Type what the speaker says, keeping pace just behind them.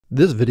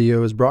This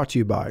video is brought to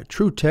you by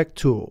TrueTech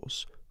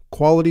Tools,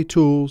 quality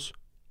tools,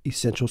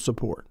 essential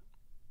support.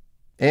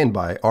 And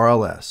by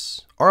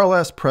RLS.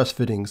 RLS press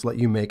fittings let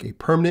you make a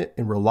permanent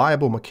and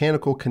reliable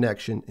mechanical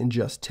connection in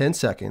just 10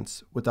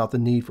 seconds without the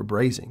need for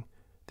brazing.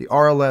 The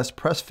RLS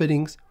press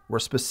fittings were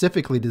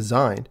specifically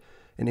designed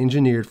and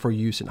engineered for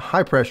use in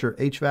high-pressure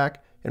HVAC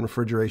and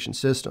refrigeration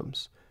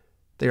systems.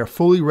 They are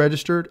fully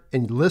registered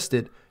and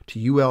listed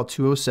to UL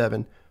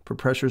 207 for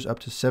pressures up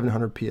to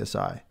 700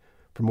 psi.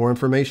 For more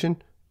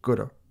information, go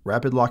to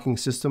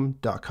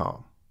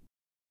rapidlockingsystem.com.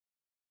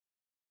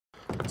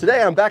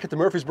 Today I'm back at the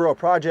Murfreesboro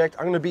Project.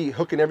 I'm going to be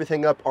hooking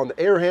everything up on the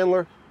air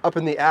handler up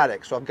in the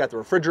attic. So I've got the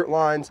refrigerant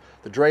lines,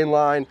 the drain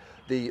line,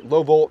 the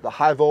low volt, the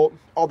high volt,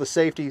 all the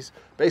safeties.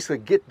 Basically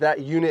get that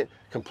unit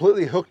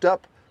completely hooked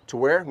up to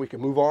where we can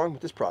move on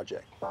with this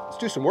project. Let's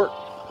do some work.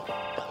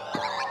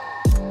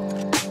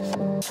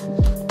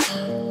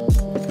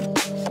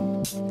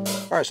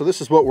 All right, so this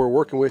is what we're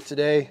working with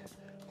today.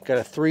 Got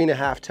a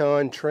 3.5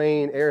 ton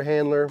Trane air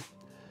handler.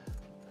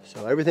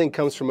 So everything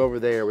comes from over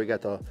there. We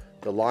got the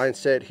line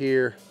set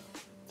here,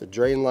 the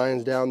drain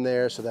lines down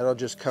there, so that'll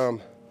just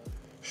come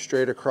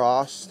straight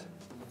across.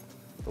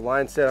 The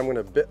line set I'm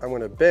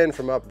gonna bend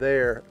from up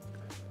there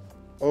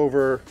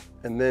over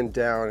and then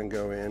down and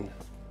go in.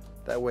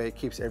 That way it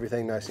keeps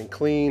everything nice and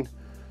clean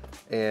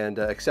and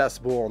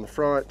accessible on the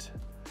front.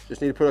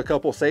 Just need to put a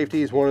couple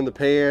safeties, one in the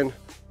pan,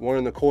 one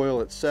in the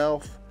coil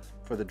itself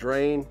for the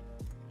drain.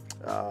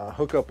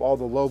 Hook up all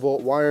the low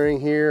volt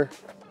wiring here,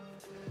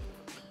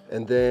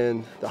 and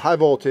then the high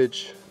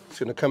voltage is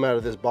going to come out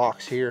of this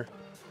box here,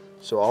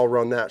 so I'll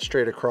run that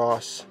straight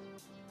across,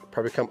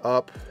 probably come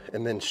up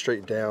and then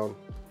straight down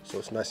so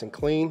it's nice and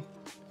clean.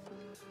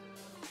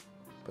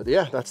 But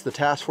yeah, that's the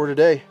task for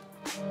today.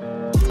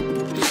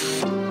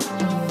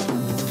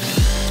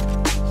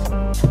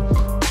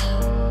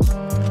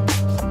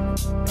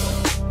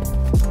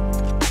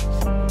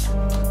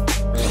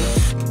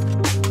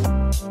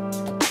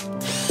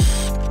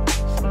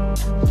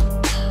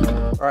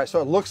 All right,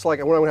 so it looks like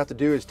what I'm gonna have to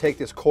do is take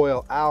this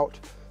coil out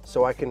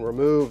so I can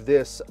remove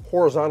this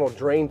horizontal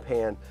drain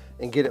pan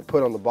and get it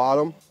put on the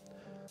bottom.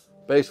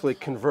 Basically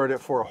convert it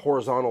for a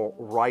horizontal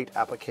right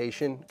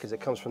application because it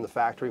comes from the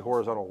factory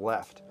horizontal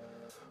left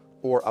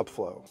or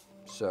upflow.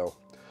 So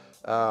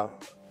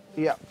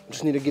yeah,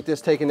 just need to get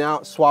this taken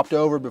out, swapped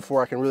over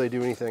before I can really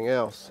do anything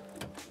else.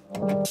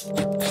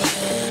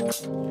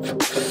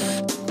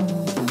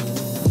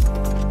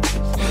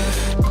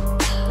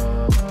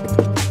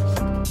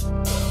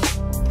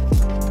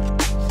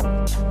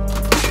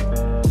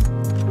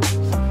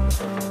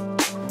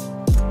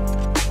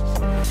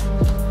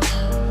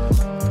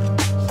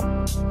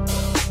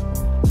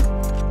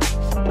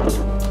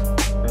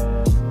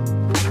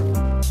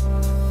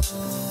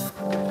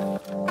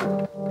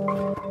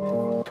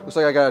 Looks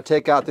like I gotta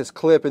take out this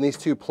clip and these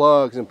two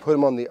plugs and put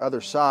them on the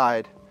other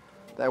side.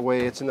 That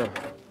way it's in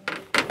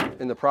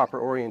the proper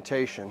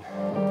orientation.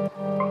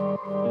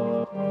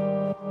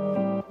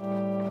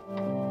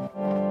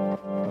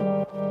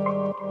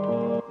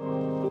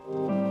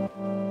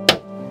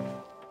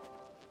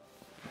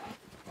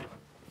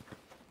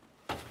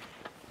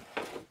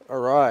 All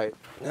right,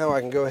 now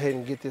I can go ahead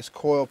and get this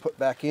coil put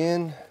back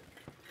in.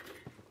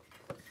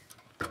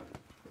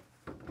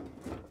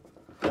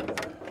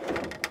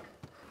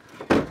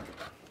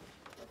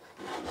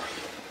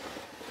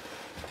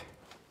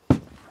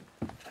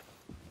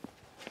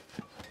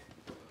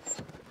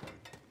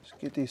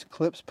 Get these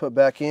clips put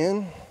back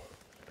in.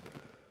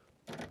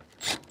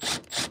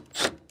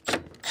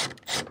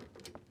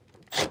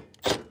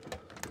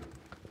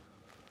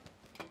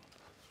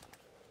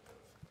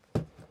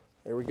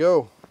 There we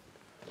go.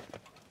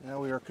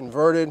 Now we are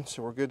converted,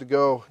 so we're good to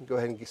go. Go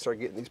ahead and start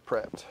getting these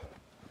prepped.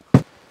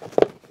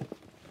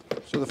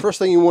 So the first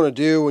thing you want to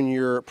do when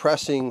you're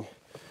pressing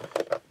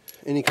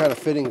any kind of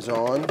fittings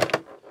on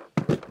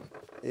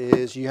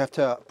is you have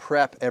to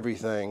prep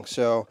everything.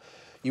 So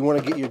you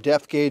want to get your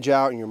depth gauge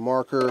out and your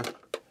marker,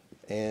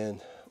 and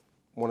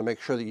want to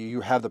make sure that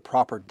you have the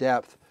proper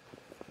depth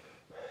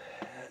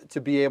to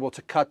be able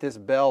to cut this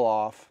bell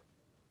off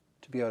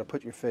to be able to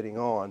put your fitting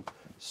on.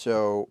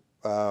 So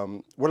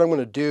what I'm going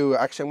to do,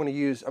 actually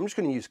I'm just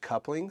going to use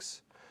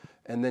couplings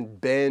and then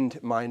bend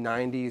my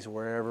 90s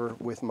wherever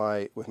with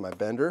my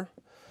bender.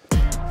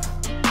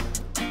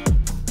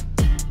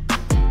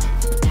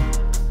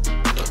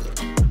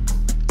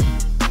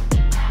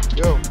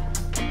 Go.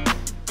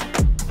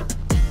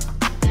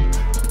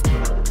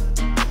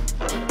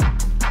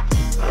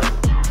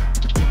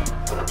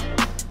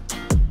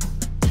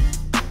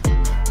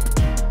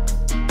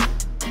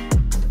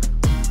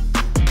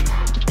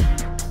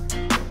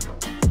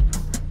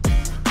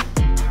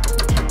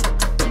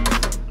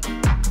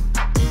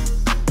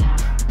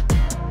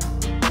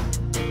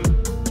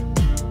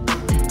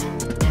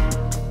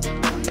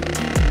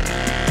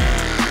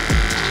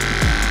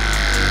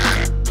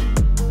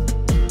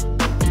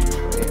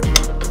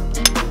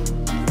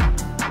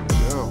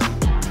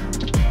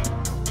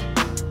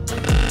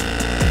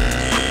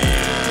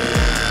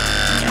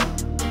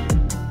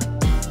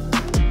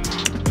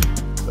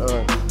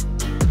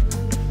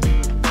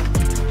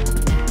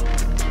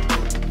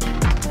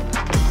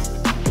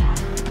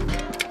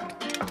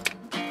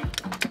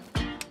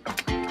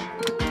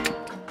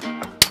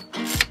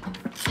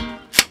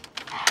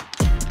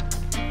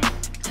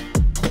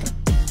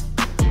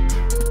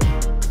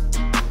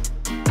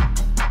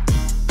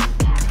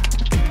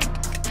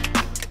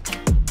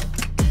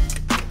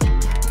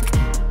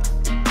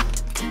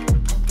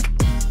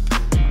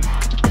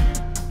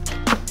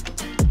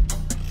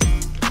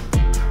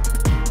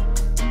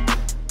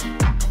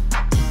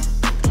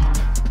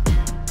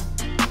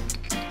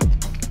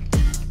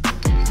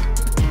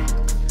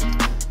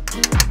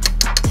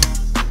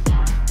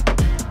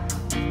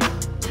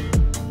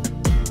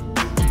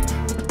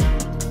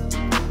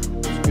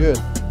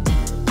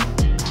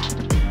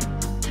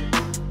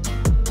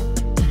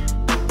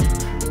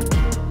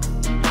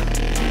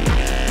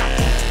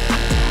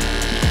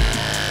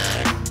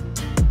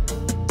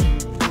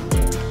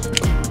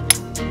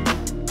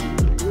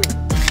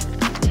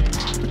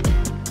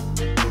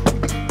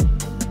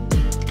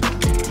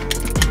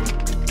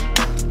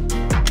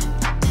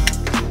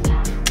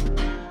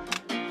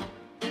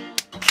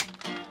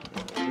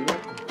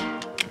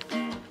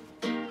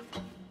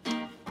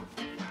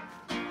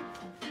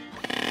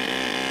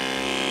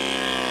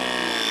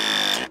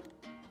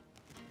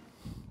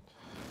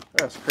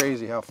 That's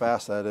crazy how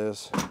fast that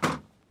is. That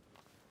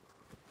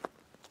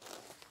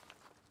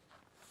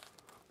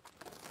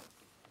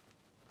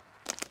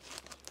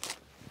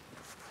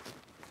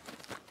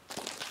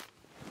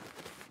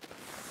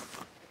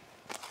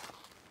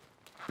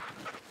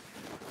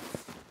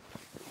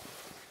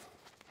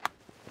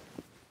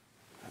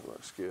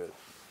looks good.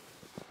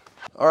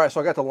 All right, so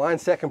I got the line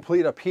set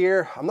complete up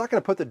here. I'm not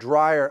gonna put the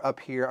dryer up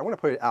here. I'm gonna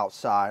put it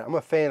outside. I'm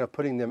a fan of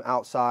putting them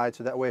outside,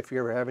 so that way if you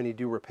ever have any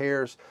do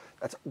repairs,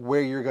 that's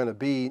where you're gonna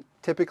be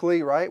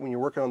typically, right? When you're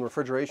working on the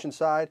refrigeration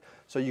side,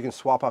 so you can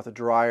swap out the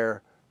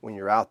dryer when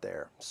you're out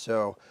there.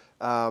 So,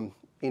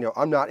 you know,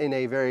 I'm not in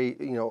a very,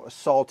 you know,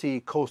 salty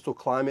coastal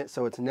climate,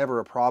 so it's never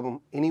a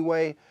problem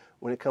anyway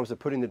when it comes to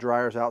putting the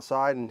dryers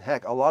outside. And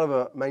heck, a lot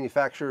of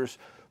manufacturers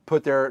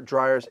put their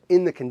dryers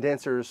in the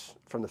condensers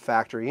from the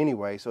factory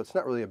anyway, so it's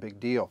not really a big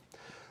deal.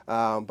 But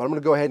I'm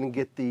gonna go ahead and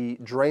get the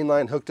drain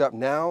line hooked up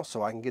now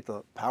so I can get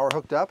the power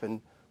hooked up,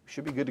 and we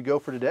should be good to go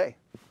for today.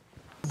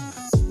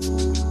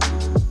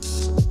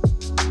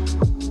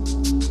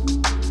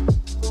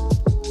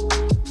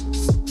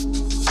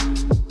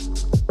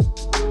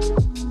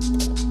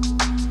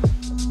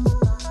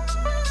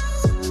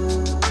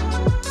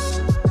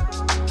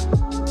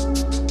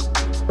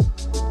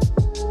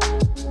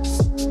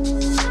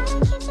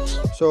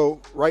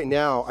 So right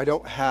now I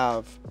don't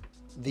have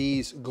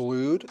these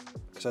glued,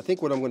 because I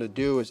think what I'm going to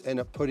do is end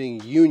up putting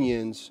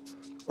unions,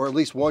 or at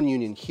least one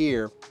union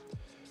here,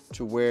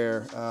 to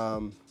where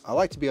I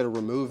like to be able to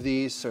remove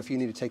these. So if you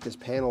need to take this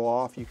panel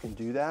off, you can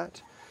do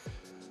that.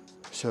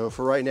 So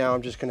for right now,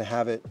 I'm just going to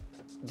have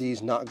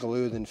these not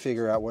glued and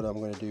figure out what I'm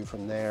going to do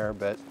from there.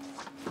 But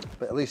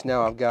at least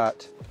now I've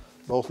got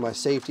both my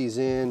safeties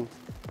in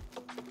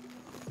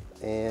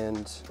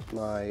and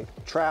my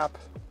trap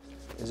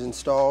is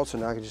installed, so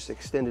now I can just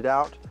extend it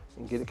out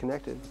and get it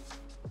connected.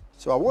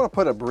 So I want to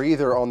put a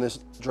breather on this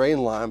drain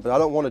line, but I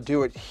don't want to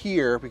do it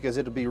here because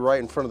it'll be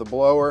right in front of the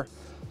blower.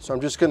 So I'm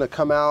just going to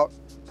come out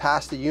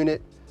past the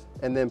unit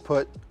and then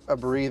put a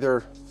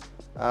breather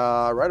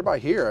right about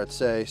here, I'd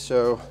say.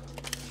 So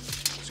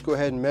let's go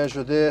ahead and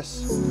measure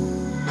this.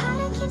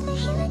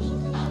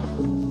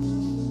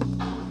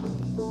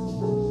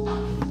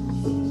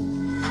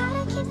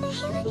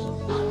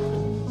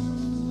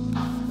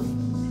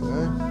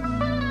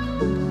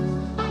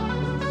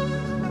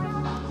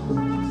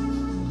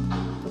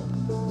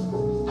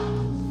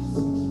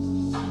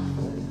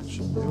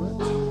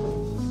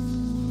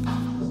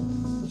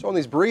 So on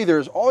these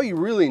breathers, all you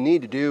really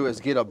need to do is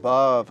get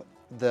above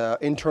the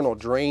internal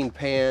drain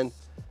pan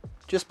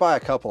just by a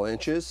couple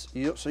inches,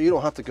 so you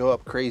don't have to go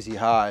up crazy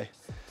high.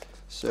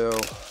 So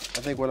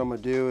I think what I'm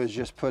gonna do is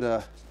just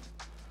probably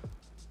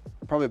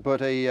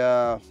put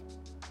an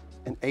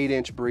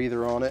 8-inch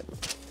breather on it.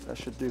 That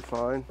should do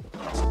fine.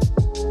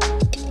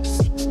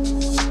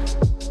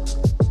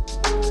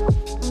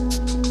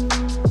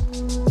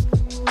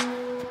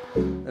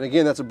 And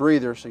again, that's a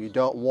breather, so you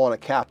don't want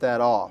to cap that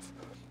off.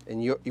 And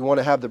you want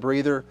to have the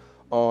breather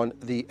on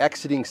the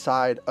exiting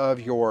side of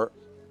your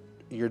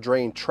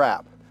drain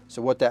trap.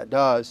 So what that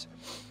does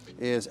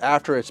is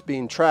after it's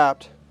being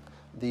trapped,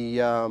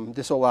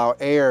 this will allow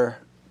air,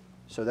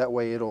 so that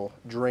way it'll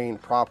drain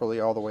properly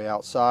all the way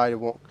outside. It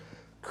won't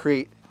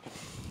create,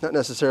 not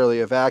necessarily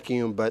a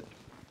vacuum, but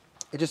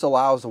it just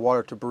allows the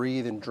water to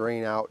breathe and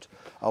drain out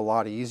a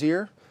lot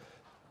easier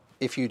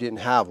if you didn't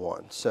have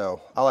one.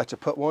 So I like to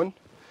put one,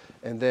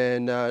 and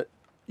then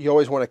you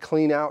always want to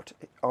clean out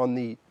on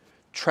the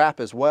trap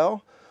as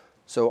well.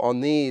 So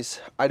on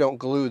these, I don't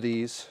glue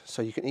these,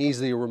 so you can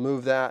easily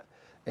remove that,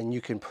 and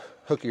you can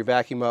hook your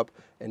vacuum up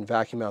and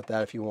vacuum out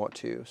that if you want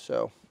to.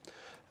 So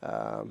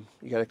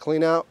you got to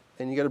clean out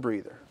and you got a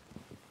breather.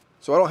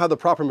 So I don't have the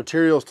proper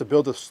materials to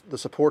build the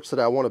supports that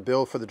I want to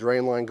build for the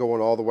drain line going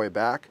all the way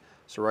back.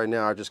 So right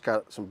now I just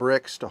got some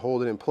bricks to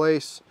hold it in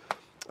place.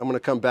 I'm going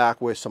to come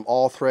back with some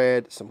all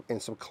thread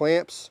and some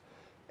clamps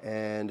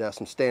and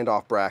some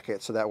standoff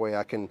brackets, so that way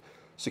I can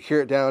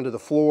secure it down to the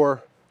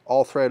floor,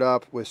 all thread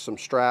up with some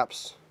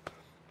straps,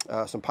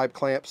 some pipe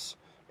clamps,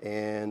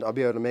 and I'll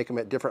be able to make them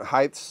at different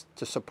heights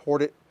to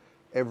support it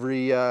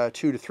every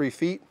 2 to 3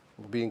 feet.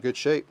 We'll be in good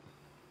shape.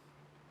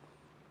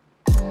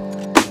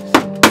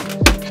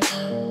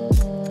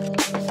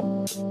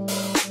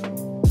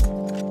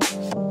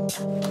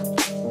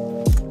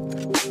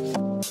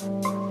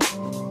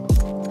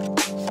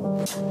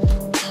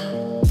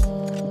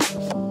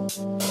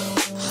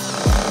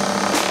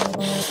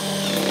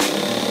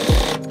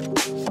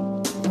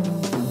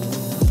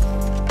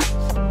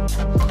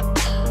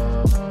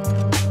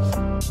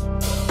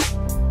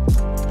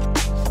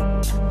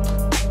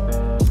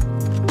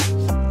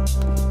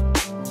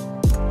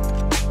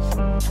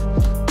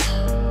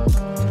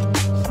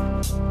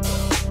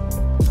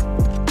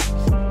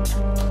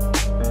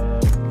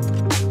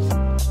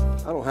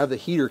 Have the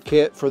heater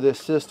kit for this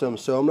system,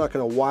 so I'm not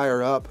going to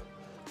wire up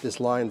this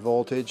line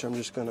voltage. I'm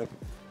just going to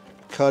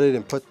cut it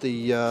and put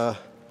the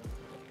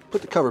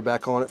cover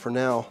back on it for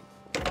now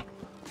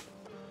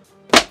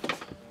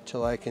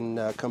till I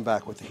can come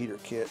back with the heater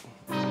kit.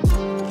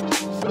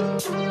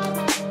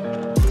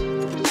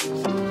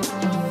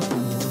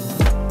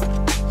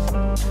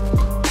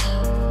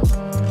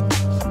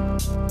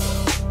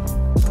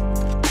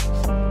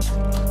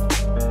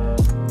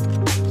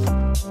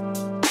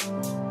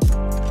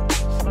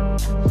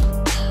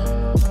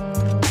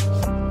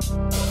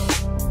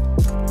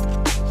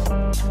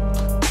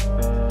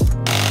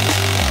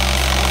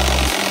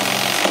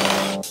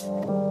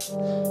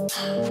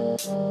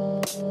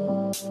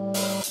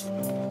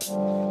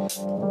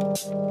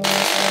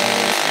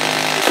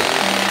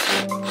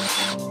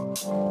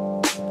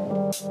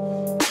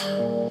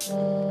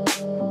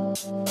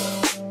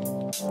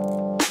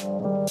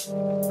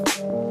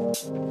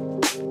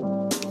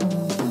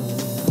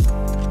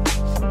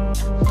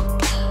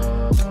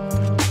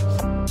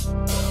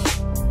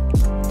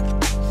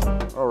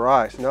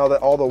 right, so now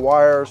that all the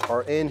wires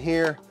are in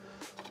here,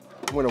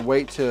 I'm gonna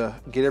wait to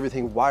get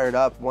everything wired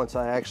up once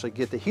I actually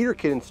get the heater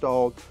kit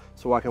installed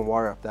so I can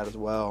wire up that as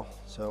well.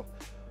 So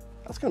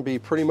that's gonna be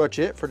pretty much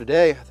it for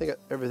today. I think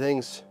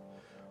everything's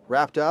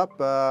wrapped up.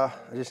 I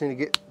just need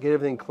to get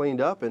everything cleaned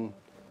up and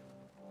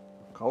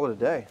call it a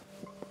day.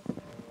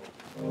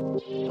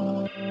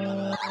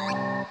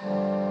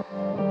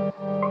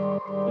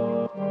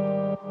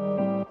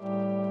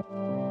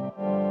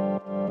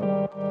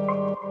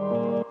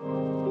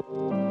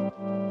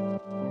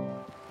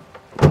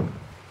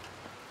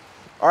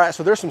 All right,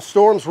 so there's some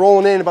storms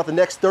rolling in about the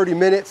next 30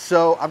 minutes,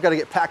 so I've got to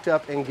get packed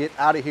up and get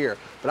out of here.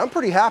 But I'm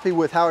pretty happy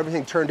with how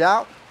everything turned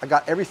out. I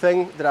got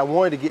everything that I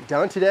wanted to get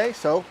done today,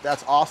 so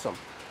that's awesome.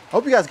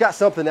 Hope you guys got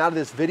something out of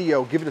this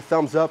video. Give it a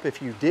thumbs up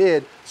if you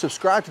did.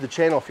 Subscribe to the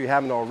channel if you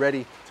haven't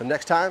already. Till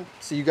next time,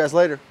 see you guys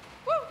later.